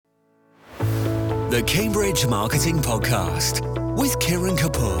The Cambridge Marketing Podcast with Kiran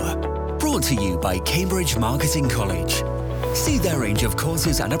Kapoor. Brought to you by Cambridge Marketing College. See their range of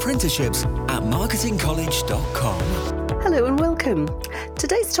courses and apprenticeships at marketingcollege.com. Hello and welcome.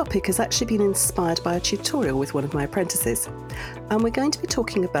 Today's topic has actually been inspired by a tutorial with one of my apprentices. And we're going to be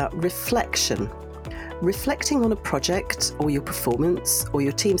talking about reflection. Reflecting on a project or your performance or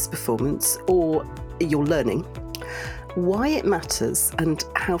your team's performance or your learning, why it matters and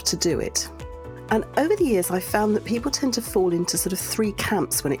how to do it. And over the years, I've found that people tend to fall into sort of three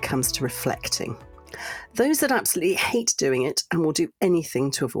camps when it comes to reflecting. Those that absolutely hate doing it and will do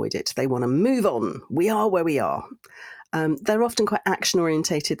anything to avoid it. They want to move on. We are where we are. They're often quite action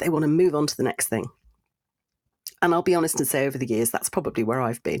orientated. They want to move on to the next thing. And I'll be honest and say over the years, that's probably where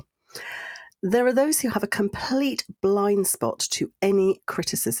I've been. There are those who have a complete blind spot to any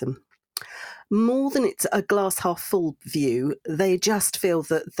criticism. More than it's a glass half full view, they just feel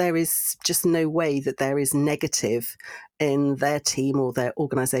that there is just no way that there is negative in their team or their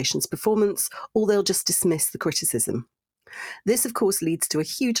organisation's performance, or they'll just dismiss the criticism. This, of course, leads to a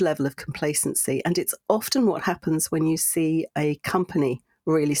huge level of complacency, and it's often what happens when you see a company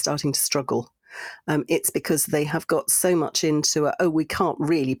really starting to struggle. It's because they have got so much into we can't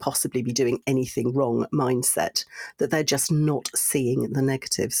really possibly be doing anything wrong mindset that they're just not seeing the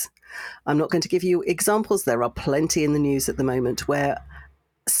negatives. I'm not going to give you examples. There are plenty in the news at the moment where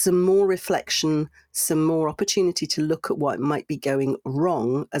some more reflection, some more opportunity to look at what might be going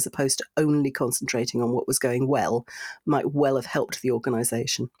wrong as opposed to only concentrating on what was going well might well have helped the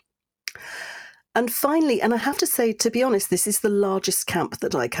organisation. And finally, and I have to say, to be honest, this is the largest camp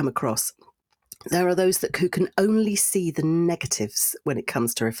that I come across. There are those who can only see the negatives when it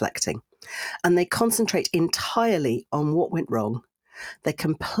comes to reflecting, and they concentrate entirely on what went wrong. They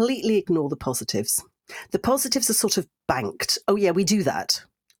completely ignore the positives. The positives are sort of banked. Oh yeah, we do that.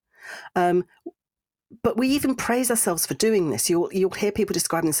 But we even praise ourselves for doing this. You'll hear people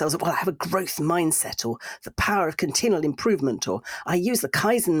describe themselves as, well, I have a growth mindset, or the power of continual improvement, or I use the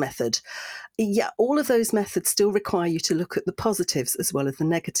Kaizen method. Yeah, all of those methods still require you to look at the positives as well as the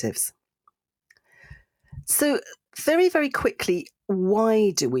negatives. So very, very quickly,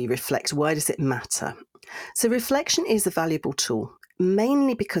 why do we reflect? Why does it matter? So reflection is a valuable tool,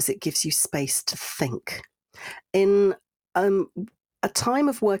 mainly because it gives you space to think. In a time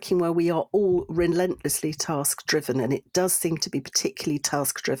of working where we are all relentlessly task-driven, and it does seem to be particularly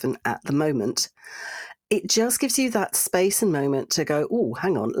task-driven at the moment, it just gives you that space and moment to go, oh,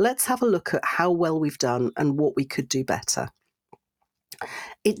 hang on, let's have a look at how well we've done and what we could do better.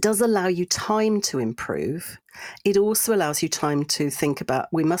 It does allow you time to improve. It also allows you time to think about,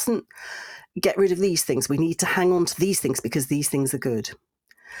 we mustn't get rid of these things. We need to hang on to these things because these things are good.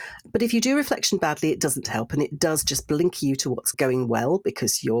 But if you do reflection badly, it doesn't help. And it does just blink you to what's going well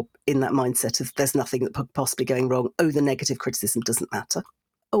because you're in that mindset of there's nothing that possibly going wrong. Oh, the negative criticism doesn't matter.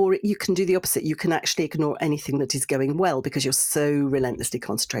 Or you can do the opposite. You can actually ignore anything that is going well because you're so relentlessly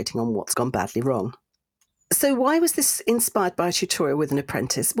concentrating on what's gone badly wrong. So why was this inspired by a tutorial with an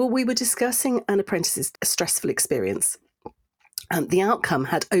apprentice? Well, we were discussing an apprentice's stressful experience. The outcome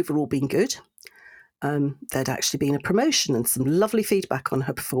had overall been good. There'd actually been a promotion and some lovely feedback on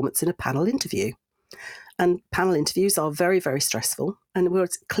her performance in a panel interview. And panel interviews are very, very stressful and were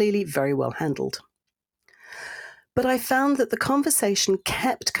clearly very well handled. But I found that the conversation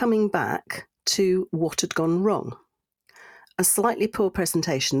kept coming back to what had gone wrong. A slightly poor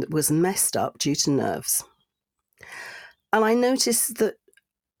presentation that was messed up due to nerves. And I noticed that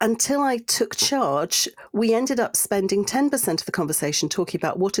until I took charge, we ended up spending 10% of the conversation talking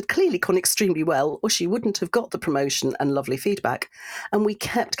about what had clearly gone extremely well, or she wouldn't have got the promotion and lovely feedback. And we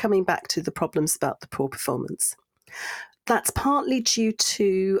kept coming back to the problems about the poor performance. That's partly due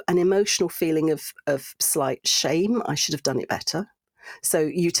to an emotional feeling of slight shame. I should have done it better. So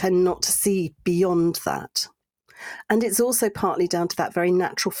you tend not to see beyond that. And it's also partly down to that very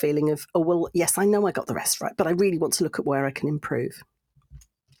natural feeling of, oh, well, yes, I know I got the rest right, but I really want to look at where I can improve.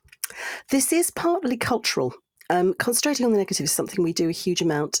 This is partly cultural. Concentrating on the negative is something we do a huge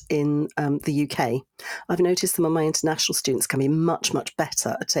amount in the UK. I've noticed some of my international students can be much, much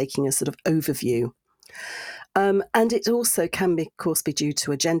better at taking a sort of overview. And it also can, of course, be due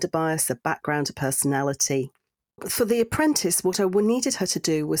to a gender bias, a background, a personality. For the apprentice, what I needed her to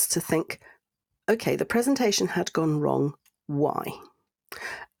do was to think, okay, the presentation had gone wrong. Why?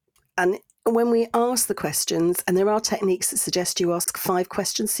 And when we ask the questions, and there are techniques that suggest you ask 5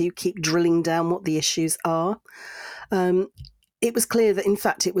 questions, so you keep drilling down what the issues are, it was clear that, in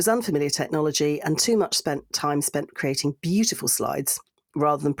fact, it was unfamiliar technology and too much time spent creating beautiful slides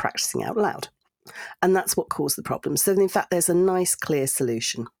rather than practicing out loud. And that's what caused the problem. So, in fact, there's a nice, clear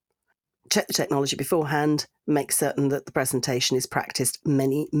solution. check the technology beforehand, make certain that the presentation is practiced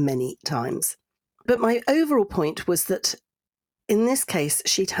many, many times. But my overall point was that in this case,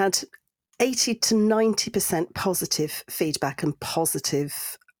 she'd had 80 to 90% positive feedback and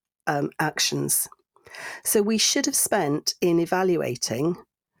positive actions. So we should have spent in evaluating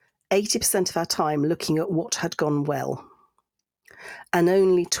 80% of our time looking at what had gone well, and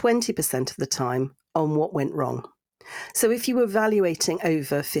only 20% of the time on what went wrong. So if you were evaluating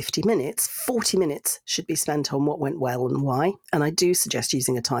over 50 minutes, 40 minutes should be spent on what went well and why, and I do suggest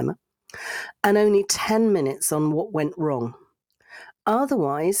using a timer, and only 10 minutes on what went wrong.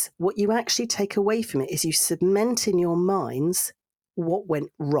 Otherwise, what you actually take away from it is you cement in your minds what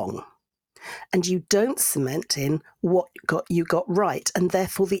went wrong. And you don't cement in what you got right, and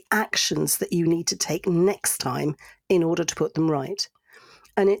therefore the actions that you need to take next time in order to put them right.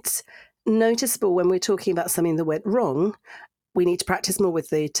 And it's noticeable when we're talking about something that went wrong, we need to practice more with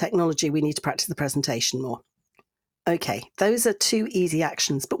the technology, we need to practice the presentation more. Okay, those are two easy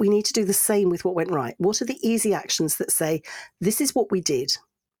actions, but we need to do the same with what went right. What are the easy actions that say, this is what we did,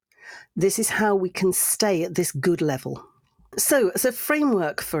 this is how we can stay at this good level? So as a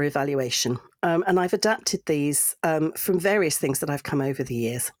framework for evaluation, and I've adapted these from various things that I've come over the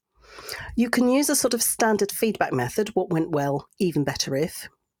years. You can use a sort of standard feedback method, what went well, even better if.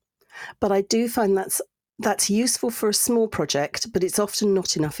 But I do find that's useful for a small project, but it's often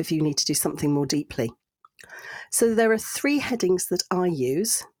not enough if you need to do something more deeply. So there are 3 headings that I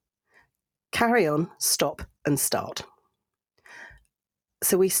use: carry on, stop, and start.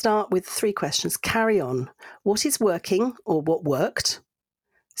 So we start with 3 questions. Carry on. What is working or what worked?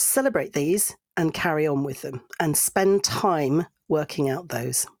 Celebrate these and carry on with them and spend time working out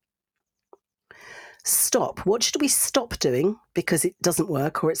those. Stop. What should we stop doing because it doesn't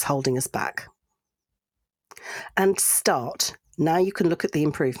work or it's holding us back? And start. Now you can look at the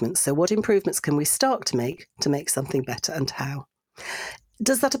improvements. So what improvements can we start to make something better, and how?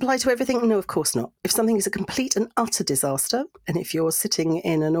 Does that apply to everything? No, of course not. If something is a complete and utter disaster, and if you're sitting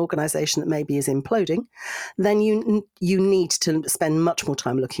in an organisation that maybe is imploding, then you need to spend much more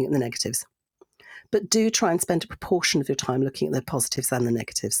time looking at the negatives. But do try and spend a proportion of your time looking at the positives and the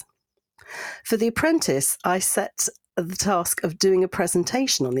negatives. For the apprentice, I set the task of doing a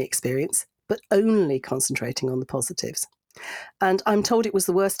presentation on the experience, but only concentrating on the positives. And I'm told it was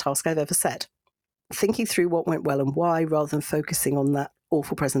the worst task I've ever set. Thinking through what went well and why, rather than focusing on that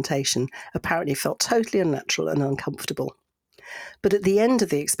awful presentation, apparently felt totally unnatural and uncomfortable. But at the end of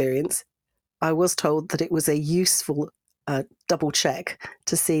the experience, I was told that it was a useful double check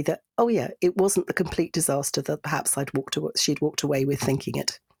to see that, oh yeah, it wasn't the complete disaster that perhaps she'd walked away with thinking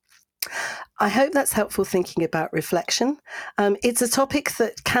it. I hope that's helpful thinking about reflection. It's a topic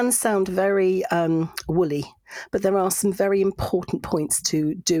that can sound very woolly, but there are some very important points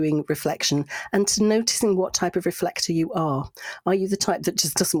to doing reflection and to noticing what type of reflector you are. Are you the type that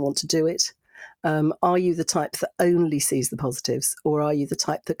just doesn't want to do it? Are you the type that only sees the positives? Or are you the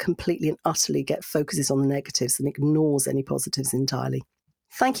type that completely and utterly focuses on the negatives and ignores any positives entirely?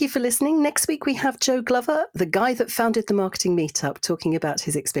 Thank you for listening. Next week we have Joe Glover, the guy that founded the Marketing Meetup, talking about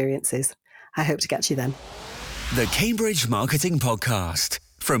his experiences. I hope to catch you then. The Cambridge Marketing Podcast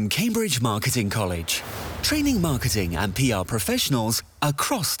from Cambridge Marketing College, training marketing and PR professionals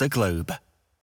across the globe.